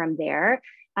expand from there,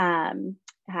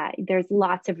 there's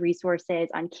lots of resources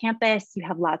on campus. You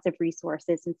have lots of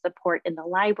resources and support in the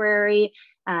library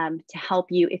to help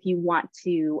you if you want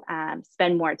to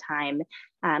spend more time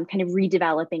kind of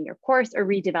redeveloping your course or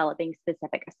redeveloping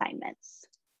specific assignments.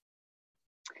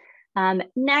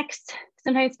 Next,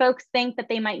 sometimes folks think that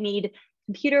they might need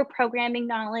computer programming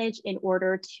knowledge in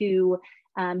order to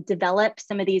develop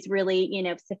some of these really, you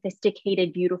know,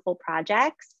 sophisticated, beautiful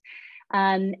projects.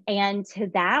 And to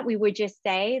that, we would just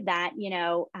say that, you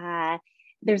know,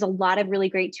 there's a lot of really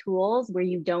great tools where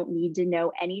you don't need to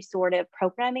know any sort of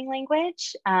programming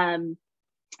language.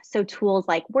 So tools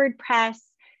like WordPress,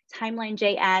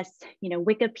 Timeline.js, you know,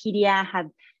 Wikipedia have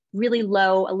really a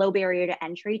low barrier to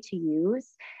entry to use.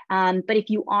 But if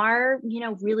you are, you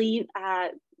know, really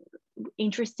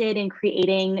interested in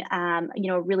creating,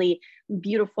 really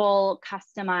beautiful,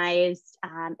 customized,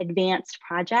 advanced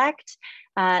project,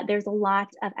 there's a lot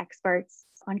of experts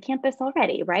on campus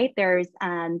already, right? There's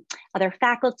other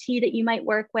faculty that you might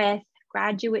work with,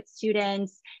 graduate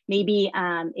students, maybe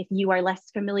if you are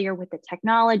less familiar with the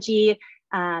technology,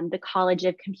 the College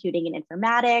of Computing and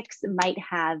Informatics might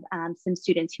have some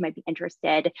students who might be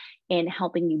interested in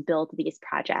helping you build these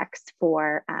projects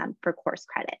for course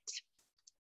credit.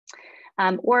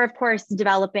 Or of course,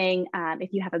 developing,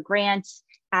 if you have a grant,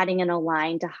 adding in a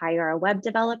line to hire a web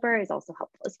developer is also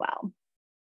helpful as well.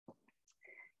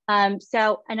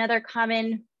 So another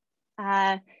common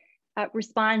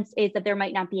response is that there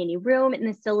might not be any room in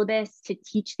the syllabus to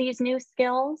teach these new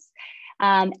skills.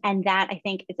 And that I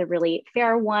think is a really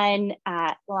fair one.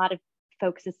 A lot of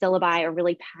folks' syllabi are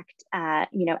really packed, as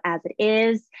it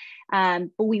is.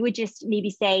 But we would just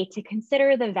maybe say to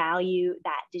consider the value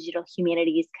that digital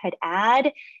humanities could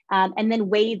add, and then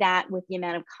weigh that with the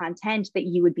amount of content that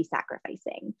you would be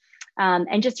sacrificing.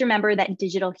 And just remember that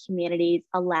digital humanities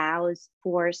allows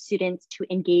for students to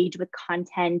engage with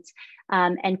content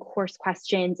and course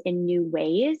questions in new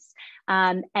ways,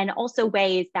 and also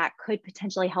ways that could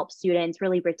potentially help students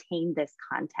really retain this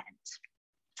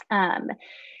content.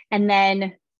 And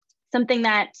then something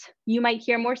that you might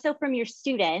hear more so from your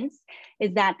students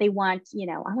is that they want,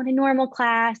 I want a normal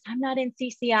class. I'm not in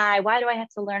CCI. Why do I have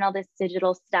to learn all this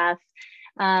digital stuff?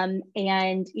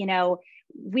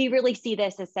 We really see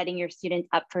this as setting your students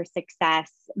up for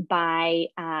success by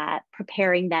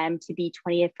preparing them to be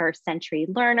 21st century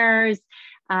learners.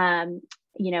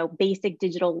 Basic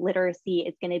digital literacy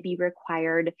is going to be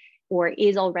required or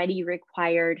is already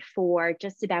required for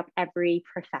just about every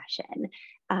profession.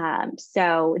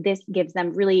 So this gives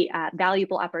them really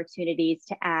valuable opportunities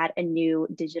to add a new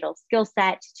digital skill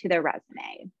set to their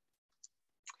resume.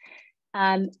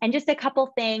 And just a couple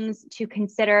things to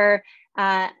consider.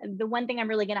 The one thing I'm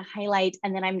really going to highlight,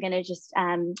 and then I'm going to just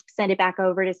send it back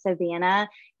over to Savannah,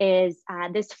 is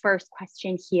this first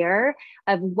question here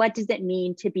of what does it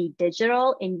mean to be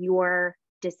digital in your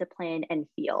discipline and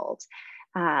field?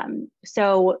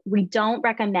 So we don't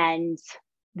recommend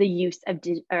the use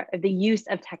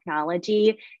of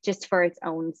technology just for its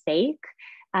own sake.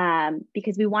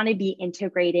 Because we want to be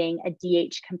integrating a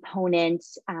DH component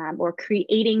or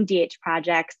creating DH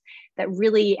projects that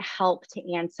really help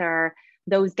to answer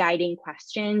those guiding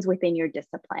questions within your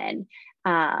discipline.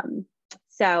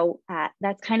 So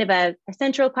that's kind of a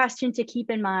central question to keep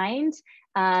in mind.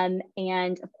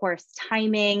 And of course,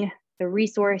 timing, the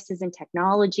resources and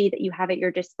technology that you have at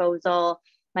your disposal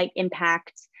might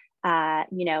impact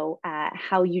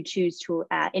how you choose to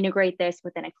integrate this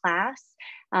within a class.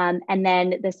 And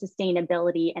then the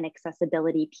sustainability and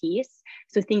accessibility piece.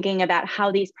 So thinking about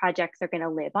how these projects are going to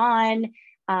live on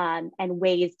and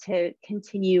ways to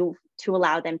continue to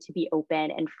allow them to be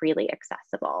open and freely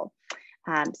accessible.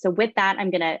 So with that, I'm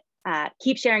going to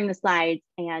keep sharing the slides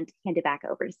and hand it back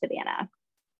over to Savannah.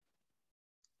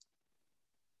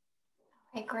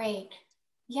 Okay, great.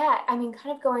 Yeah, I mean,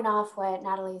 kind of going off what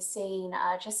Natalie is saying,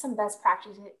 just some best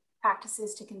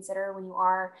practices to consider when you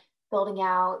are building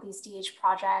out these DH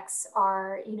projects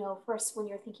are, first, when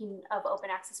you're thinking of open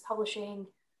access publishing,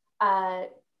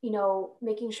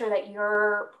 making sure that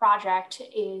your project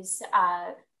is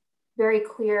very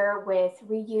clear with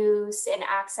reuse and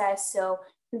access. So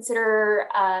consider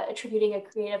attributing a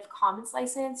Creative Commons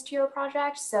license to your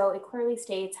project. So it clearly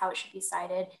states how it should be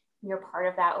cited and you're part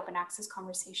of that open access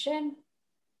conversation.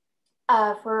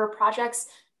 For projects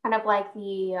kind of like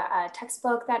the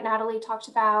textbook that Natalie talked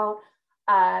about,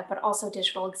 but also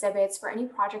digital exhibits, for any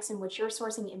projects in which you're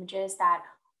sourcing images that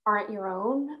aren't your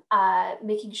own,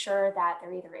 making sure that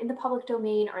they're either in the public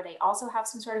domain or they also have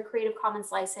some sort of Creative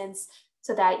Commons license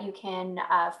so that you can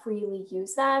freely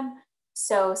use them.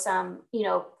 So some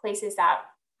places that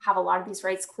have a lot of these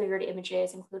rights cleared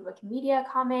images include Wikimedia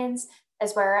Commons,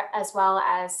 as well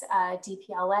as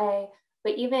DPLA.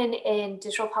 But even in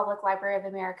Digital Public Library of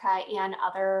America and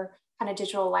other kind of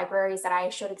digital libraries that I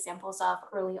showed examples of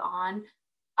early on,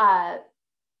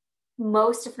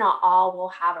 most, if not all, will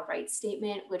have a rights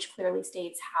statement, which clearly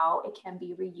states how it can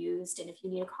be reused and if you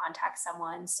need to contact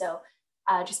someone. So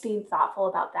just being thoughtful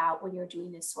about that when you're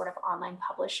doing this sort of online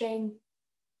publishing.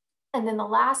 And then the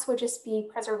last would just be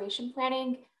preservation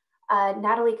planning.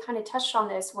 Natalie kind of touched on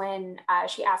this when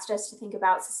she asked us to think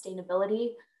about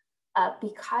sustainability.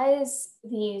 Because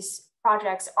these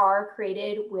projects are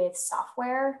created with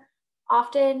software,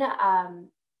 often,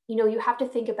 you have to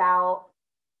think about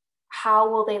how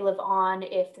will they live on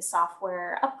if the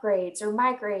software upgrades or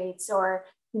migrates, or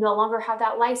you no longer have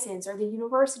that license, or the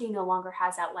university no longer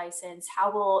has that license,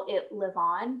 how will it live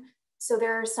on? So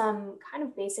there are some kind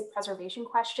of basic preservation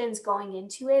questions going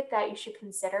into it that you should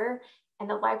consider. And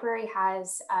the library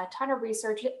has a ton of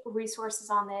resources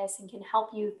on this and can help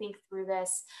you think through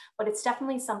this. But it's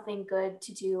definitely something good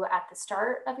to do at the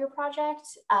start of your project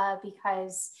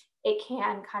because it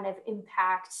can kind of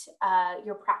impact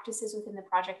your practices within the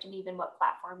project and even what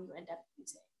platform you end up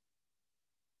using.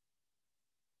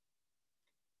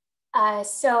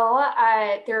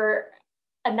 There are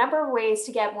a number of ways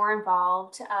to get more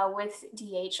involved with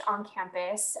DH on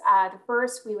campus. The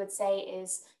first we would say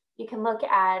is you can look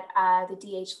at the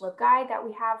DH LibGuide that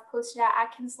we have posted at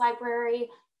Atkins Library.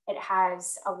 It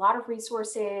has a lot of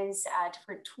resources,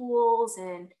 different tools,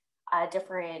 and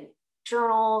different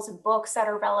journals and books that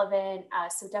are relevant.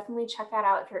 So definitely check that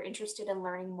out if you're interested in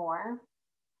learning more.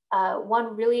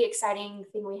 One really exciting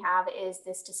thing we have is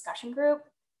this discussion group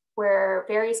where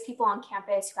various people on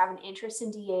campus who have an interest in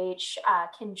DH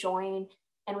can join.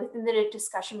 And within the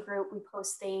discussion group, we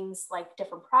post things like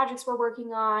different projects we're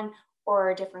working on,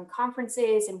 or different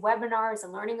conferences and webinars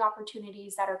and learning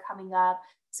opportunities that are coming up.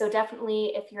 So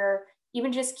definitely, if you're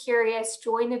even just curious,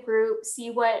 join the group,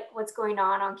 see what's going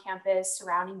on campus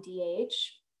surrounding DH.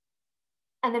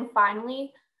 And then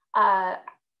finally, I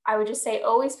would just say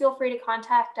always feel free to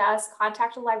contact us,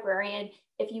 contact a librarian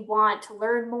if you want to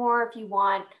learn more, if you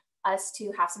want us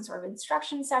to have some sort of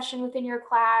instruction session within your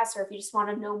class, or if you just want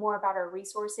to know more about our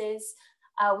resources.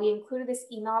 We included this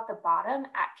email at the bottom,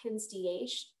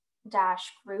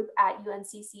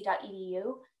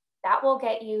 atkinsdh-group@uncc.edu. That will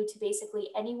get you to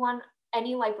basically any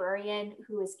librarian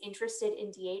who is interested in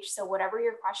DH. So whatever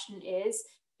your question is,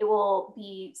 it will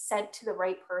be sent to the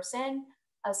right person.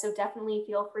 So definitely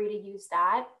feel free to use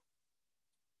that.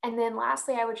 And then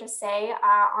lastly, I would just say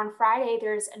on Friday,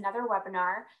 there's another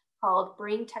webinar called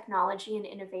Bring Technology and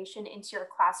Innovation into Your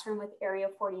Classroom with Area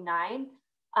 49.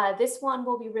 This one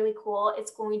will be really cool. It's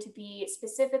going to be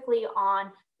specifically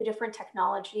on the different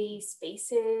technology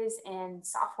spaces and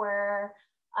software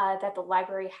that the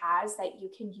library has that you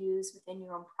can use within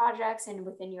your own projects and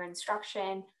within your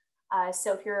instruction.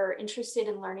 So if you're interested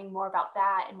in learning more about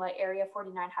that and what Area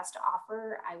 49 has to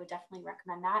offer, I would definitely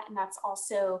recommend that. And that's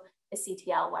also a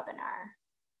CTL webinar.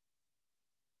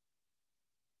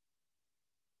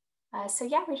 So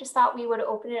yeah, we just thought we would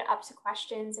open it up to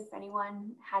questions if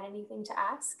anyone had anything to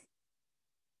ask.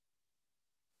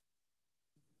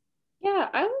 Yeah,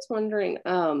 I was wondering,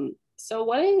 so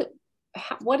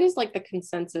what is like the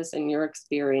consensus in your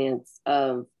experience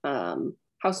of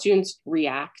how students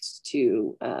react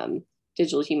to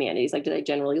digital humanities? Like, do they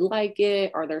generally like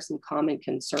it? Are there some common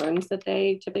concerns that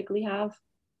they typically have?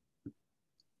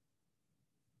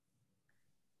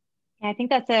 I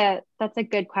think that's a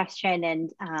good question,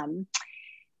 and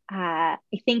I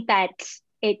think that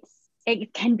it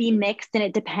can be mixed, and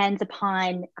it depends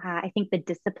upon I think the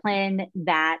discipline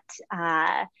that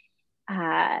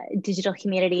digital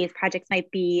humanities projects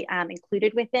might be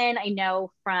included within. I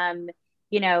know from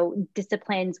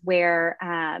disciplines where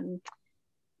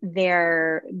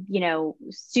their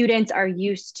students are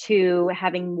used to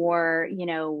having more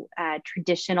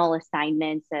traditional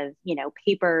assignments of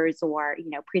papers or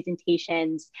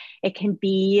presentations. It can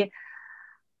be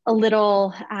a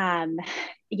little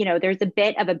there's a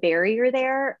bit of a barrier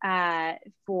there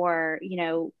for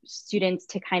students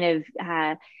to kind of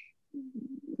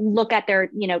look at their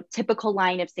typical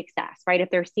line of success, right? If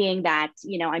they're seeing that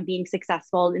I'm being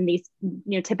successful in these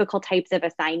typical types of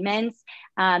assignments,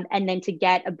 and then to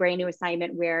get a brand new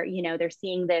assignment where they're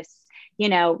seeing this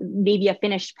maybe a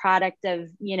finished product of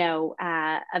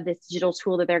of this digital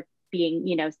tool that they're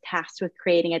being tasked with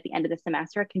creating at the end of the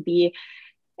semester, can be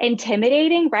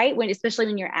intimidating, right? Especially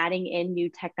when you're adding in new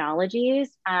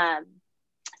technologies.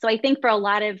 So I think for a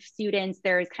lot of students,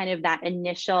 there's kind of that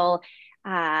initial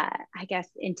I guess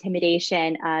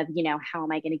intimidation of how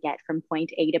am I going to get from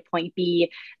point A to point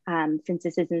B, since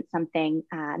this isn't something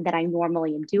that I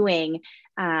normally am doing.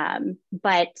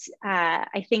 But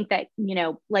I think that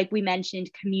like we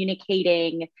mentioned,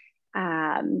 communicating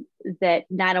that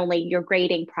not only your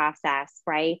grading process,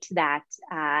 right, that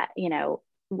that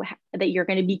you're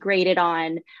going to be graded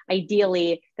on,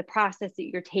 ideally the process that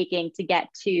you're taking to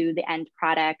get to the end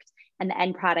product. And the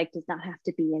end product does not have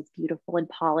to be as beautiful and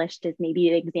polished as maybe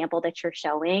the example that you're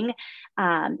showing,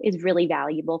 is really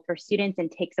valuable for students and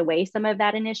takes away some of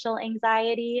that initial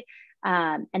anxiety.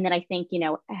 And then I think,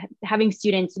 having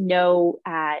students know,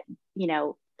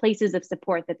 places of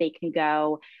support that they can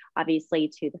go,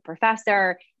 obviously to the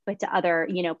professor, but to other,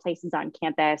 places on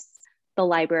campus, the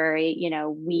library,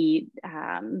 we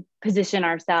position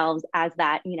ourselves as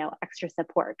that, extra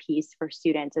support piece for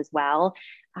students as well,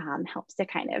 helps to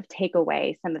kind of take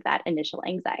away some of that initial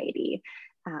anxiety.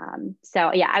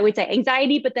 So yeah, I would say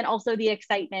anxiety, but then also the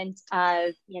excitement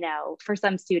of, for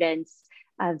some students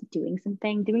of doing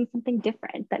something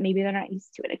different that maybe they're not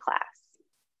used to in a class.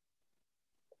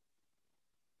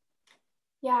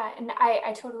 Yeah, and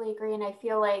I totally agree. And I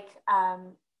feel like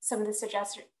some of the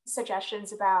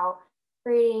suggestions about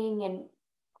grading and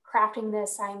crafting the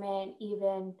assignment,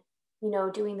 even,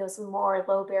 doing those more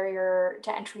low barrier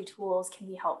to entry tools can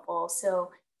be helpful.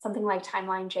 So something like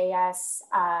Timeline JS,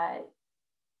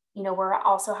 we're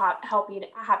also happy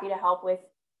to help with,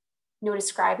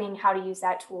 describing how to use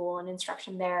that tool and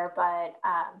instruction there. But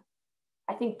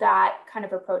I think that kind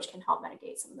of approach can help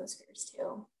mitigate some of those fears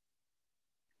too.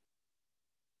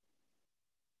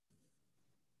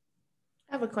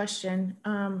 I have a question.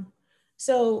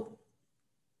 So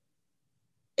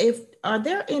are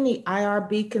there any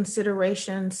IRB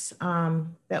considerations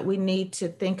that we need to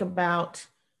think about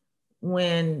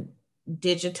when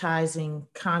digitizing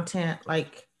content?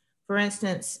 Like, for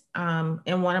instance,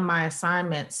 in one of my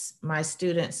assignments, my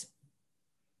students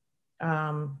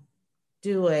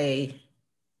do a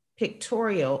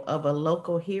pictorial of a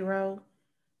local hero,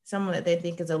 someone that they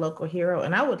think is a local hero.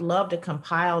 And I would love to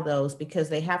compile those because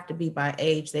they have to be by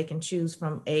age. They can choose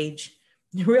from age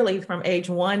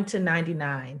 1 to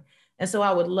 99. And so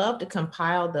I would love to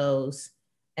compile those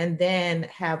and then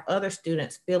have other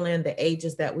students fill in the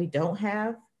ages that we don't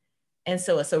have. And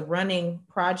so it's a running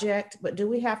project, but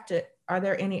are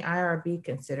there any IRB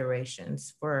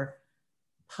considerations for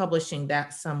publishing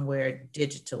that somewhere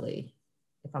digitally,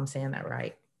 if I'm saying that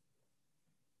right?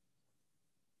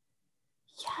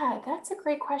 Yeah, that's a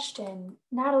great question.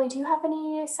 Natalie, do you have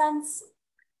any sense?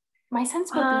 My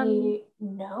sense would be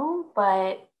no,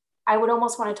 but I would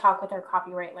almost want to talk with our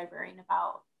copyright librarian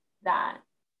about that.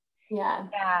 Yeah.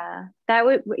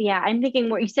 Yeah, I'm thinking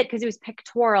what you said, because it was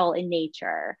pictorial in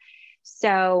nature.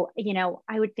 So,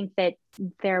 I would think that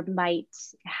there might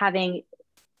having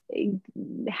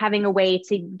a way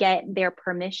to get their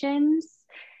permissions,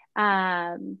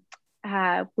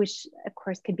 which of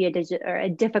course could be a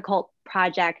difficult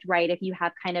project, right? If you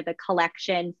have kind of a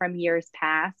collection from years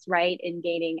past, right? And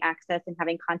gaining access and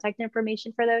having contact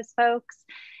information for those folks.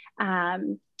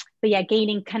 But yeah,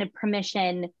 gaining kind of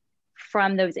permission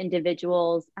from those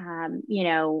individuals,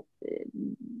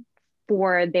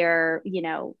 for their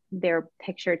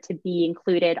picture to be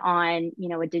included on,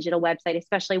 a digital website,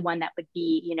 especially one that would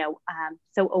be,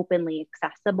 so openly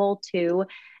accessible to,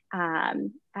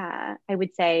 I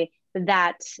would say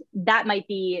that might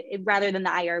be, rather than the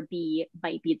IRB,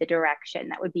 might be the direction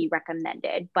that would be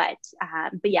recommended. But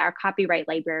yeah, our copyright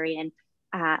librarian,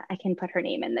 I can put her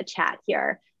name in the chat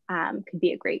here, could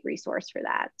be a great resource for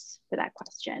that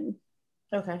question.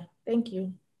 Okay, thank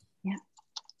you. Yeah.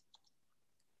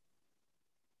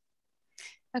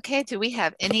 Okay, do we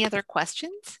have any other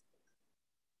questions?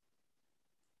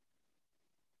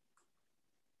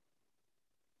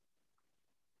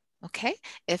 Okay,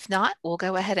 if not, we'll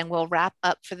go ahead and we'll wrap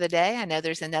up for the day. I know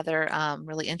there's another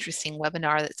really interesting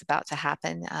webinar that's about to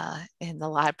happen in the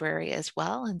library as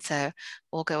well. And so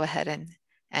we'll go ahead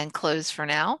and close for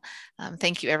now.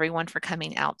 Thank you everyone for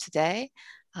coming out today.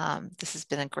 This has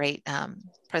been a great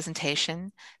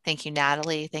presentation. Thank you,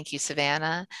 Natalie. Thank you,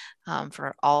 Savannah,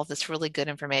 for all of this really good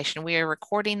information. We are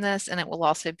recording this and it will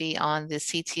also be on the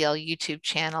CTL YouTube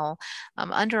channel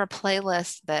under a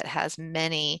playlist that has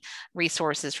many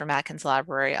resources from Atkins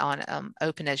Library on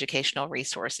open educational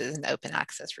resources and open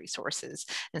access resources.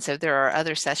 And so there are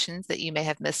other sessions that you may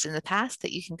have missed in the past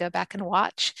that you can go back and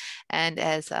watch. And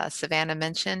as Savannah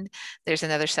mentioned, there's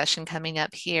another session coming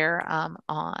up here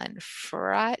on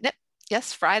Friday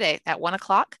at 1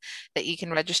 o'clock that you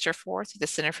can register for through the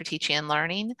Center for Teaching and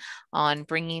Learning on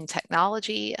bringing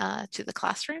technology to the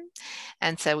classroom.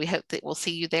 And so we hope that we'll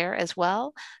see you there as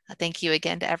well. Thank you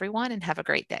again to everyone and have a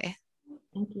great day.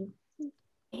 Thank you.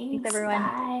 Thanks, everyone.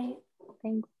 bye.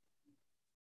 Thanks.